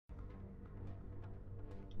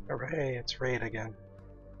Hooray, it's raid again.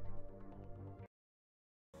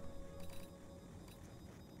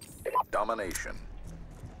 Domination.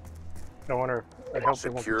 I wonder, I hope they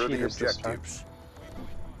won't be Secure the cheaters this time. objectives.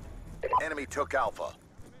 Enemy took Alpha.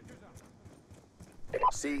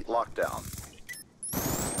 C lockdown.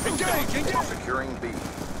 Engage! Engage! Securing B.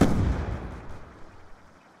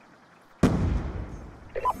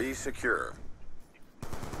 B secure.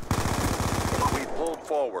 We pulled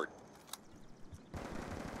forward.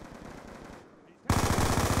 Let's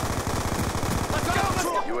go! Let's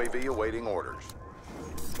go! UAV awaiting orders.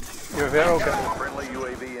 You have arrow gun. Friendly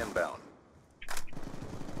UAV inbound.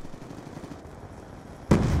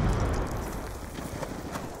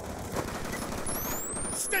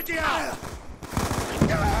 Sticky out!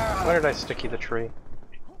 Why did I sticky the tree?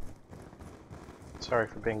 Sorry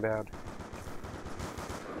for being bad.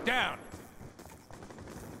 Down!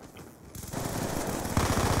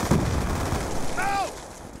 Out!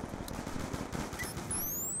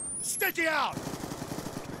 Sticky out!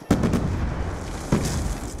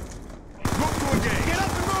 Move to engage! Get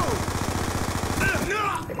up and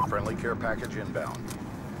move! Friendly care package inbound.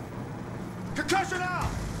 Concussion out!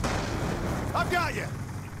 I've got you!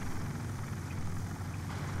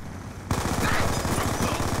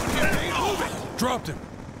 Dropped him.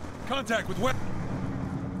 Contact with weapon.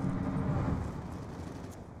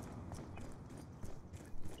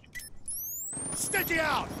 Sticky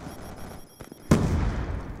out!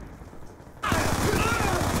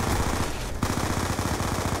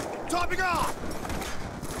 Topping off!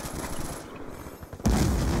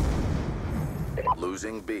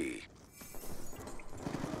 Losing B.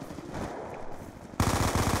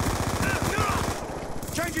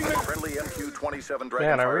 Changing the Friendly MQ-27 Dragonfire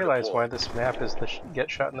Man, I realize why deployed. this map is the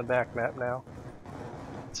get shot in the back map now.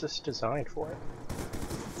 It's just designed for it.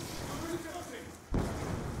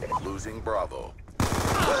 Losing Bravo.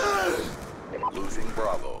 Losing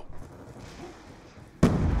Bravo.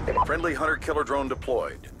 Friendly hunter-killer drone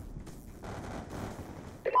deployed.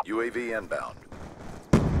 UAV inbound.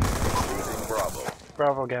 Losing Bravo.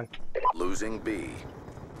 Bravo again. Losing B.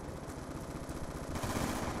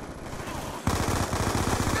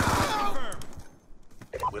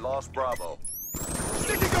 We lost Bravo.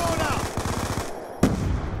 sticky going out!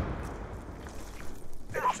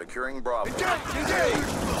 Securing Bravo. Engage!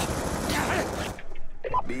 Engage!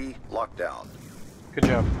 B locked down. Good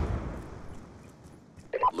job.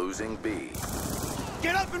 Losing B.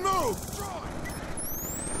 Get up and move!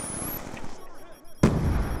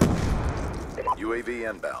 UAV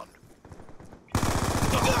inbound.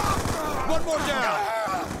 One more down!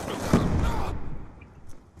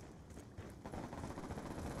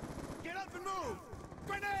 Get up and move!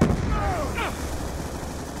 Grenade!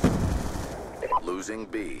 Losing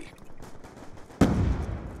B.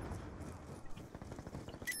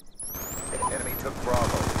 Enemy took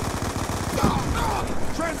Bravo.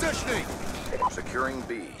 Transitioning! Securing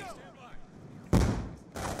B. Be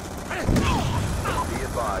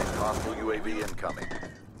advised, hostile UAV incoming.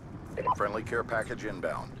 Friendly care package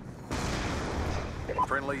inbound.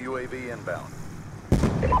 Friendly UAV inbound.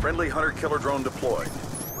 Friendly hunter-killer drone deployed.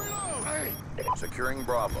 Securing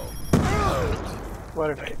Bravo.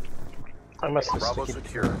 What did I must have Bravo sticky.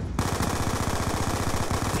 secure.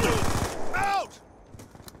 Out!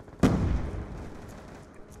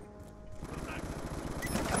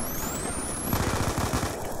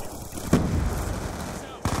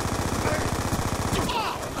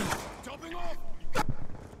 Jumping off!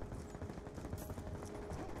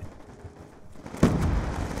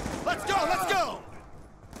 Let's go! Let's go!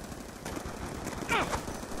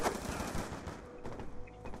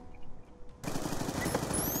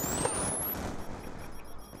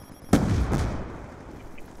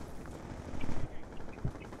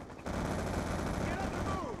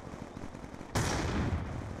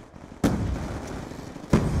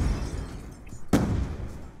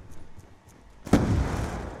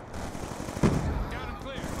 Down and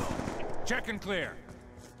clear. Check and clear.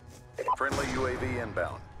 Friendly UAV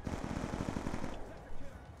inbound.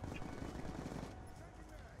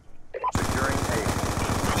 Securing A.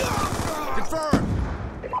 Confirmed.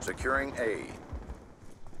 Securing A.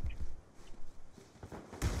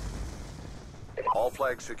 All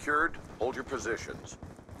flags secured. Hold your positions.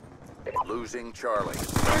 Losing Charlie.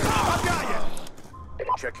 I've got you.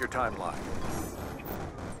 Check your timeline.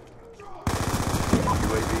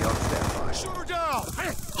 UAV on standby. Shoot her down.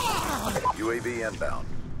 UAV inbound.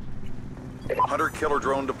 Hunter-killer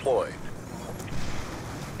drone deployed.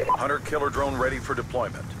 Hunter-killer drone ready for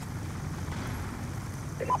deployment.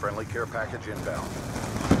 Friendly care package inbound.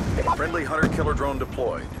 Friendly hunter-killer drone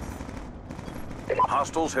deployed.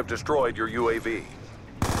 Hostiles have destroyed your UAV.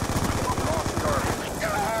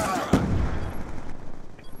 Charlie.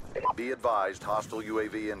 Be advised, hostile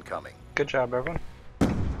UAV incoming. Good job, everyone.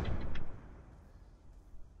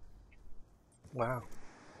 Wow.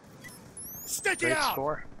 Sticky Great out!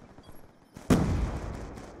 score.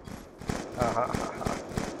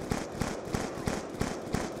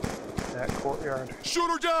 That courtyard. Shoot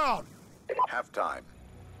her down! Halftime.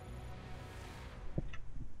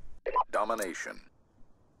 Domination.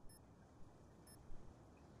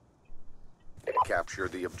 Capture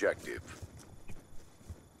the objective.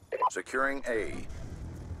 Securing A.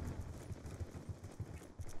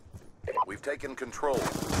 We've taken control.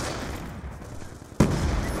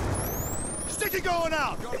 Sticky going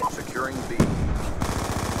out! Securing B.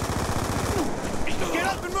 Get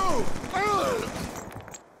up and move!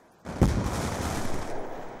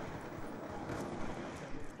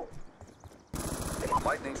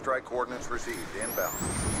 Lightning strike coordinates received. Inbound.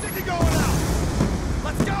 Sticky going out!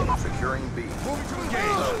 Let's go! Securing B. Moving to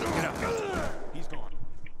engage! Get up. He's gone.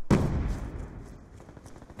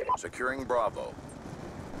 Securing Bravo.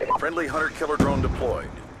 Friendly hunter-killer drone deployed.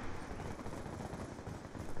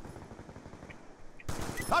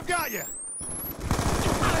 I've got you!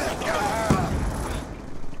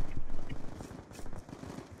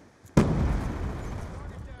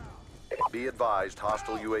 Be advised,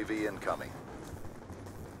 hostile UAV incoming.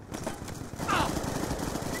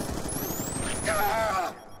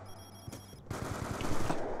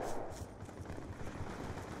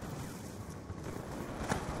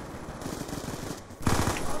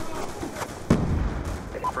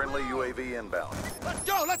 Friendly UAV inbound. Let's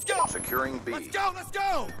go! Let's go! Securing B. Let's go! Let's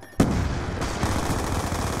go! B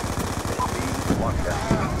locked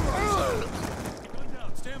down.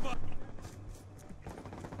 Stand by.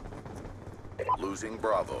 Losing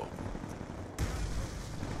Bravo.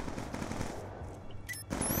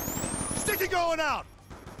 Sticky going out!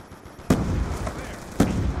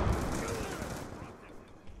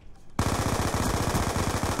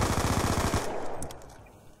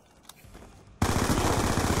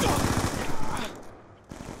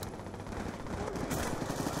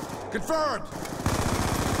 Confirmed!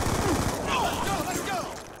 Let's go! Let's go!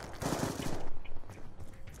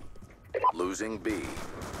 Losing B.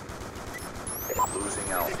 Losing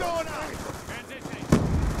Sticky Alpha. going out! Transitioning.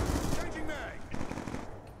 Changing mag.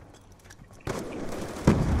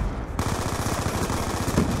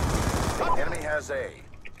 Enemy has A.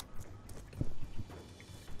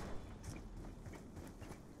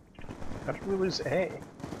 How did we lose A?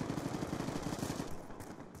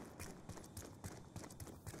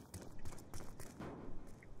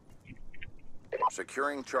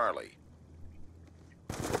 Securing Charlie.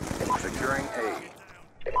 Securing A.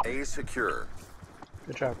 A secure.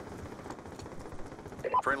 Good job.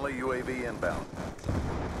 Friendly UAV inbound.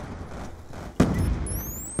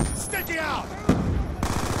 Sticky out!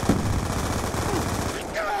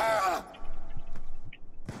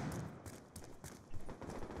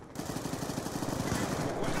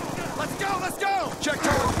 Let's go! Let's go! Check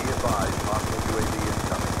target. Be advised, hostile UAV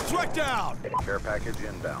incoming. Strike down! Care package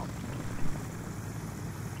inbound.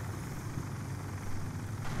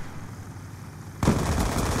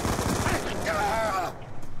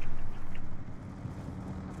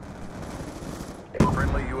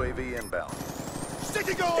 Friendly UAV inbound.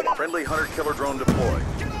 Sticky going out! Friendly hunter-killer drone deployed.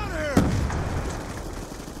 Get out of here!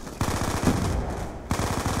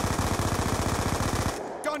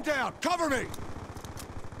 Gun down! Cover me!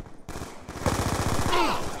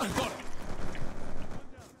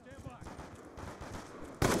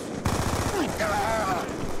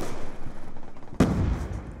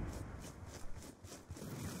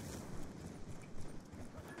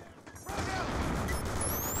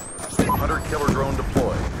 Hunter-killer drone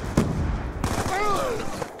deployed.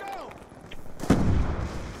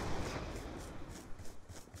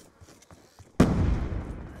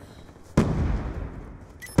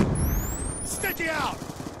 Sticky out!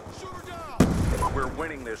 Shoot her down! We're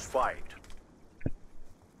winning this fight.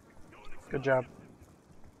 Good job.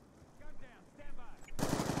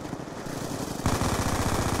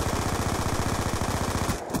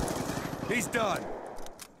 He's done.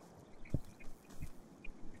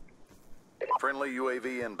 Friendly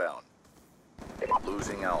UAV inbound.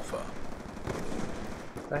 Losing Alpha.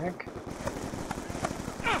 Thank.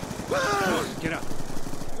 Get up.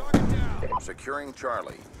 Target down. Securing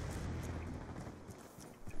Charlie.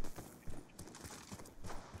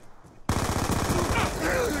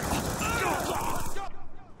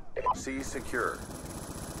 C secure.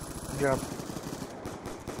 Good job.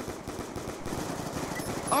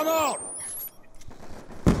 I'm out!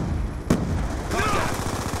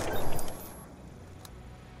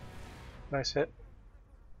 Nice hit.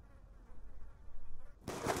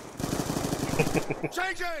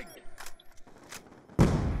 Changing!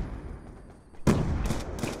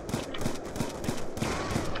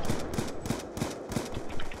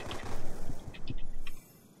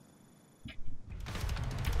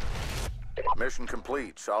 Mission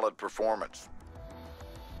complete. Solid performance.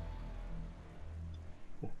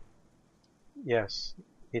 Yes,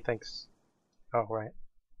 he thinks. Oh, right.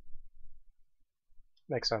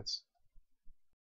 Makes sense.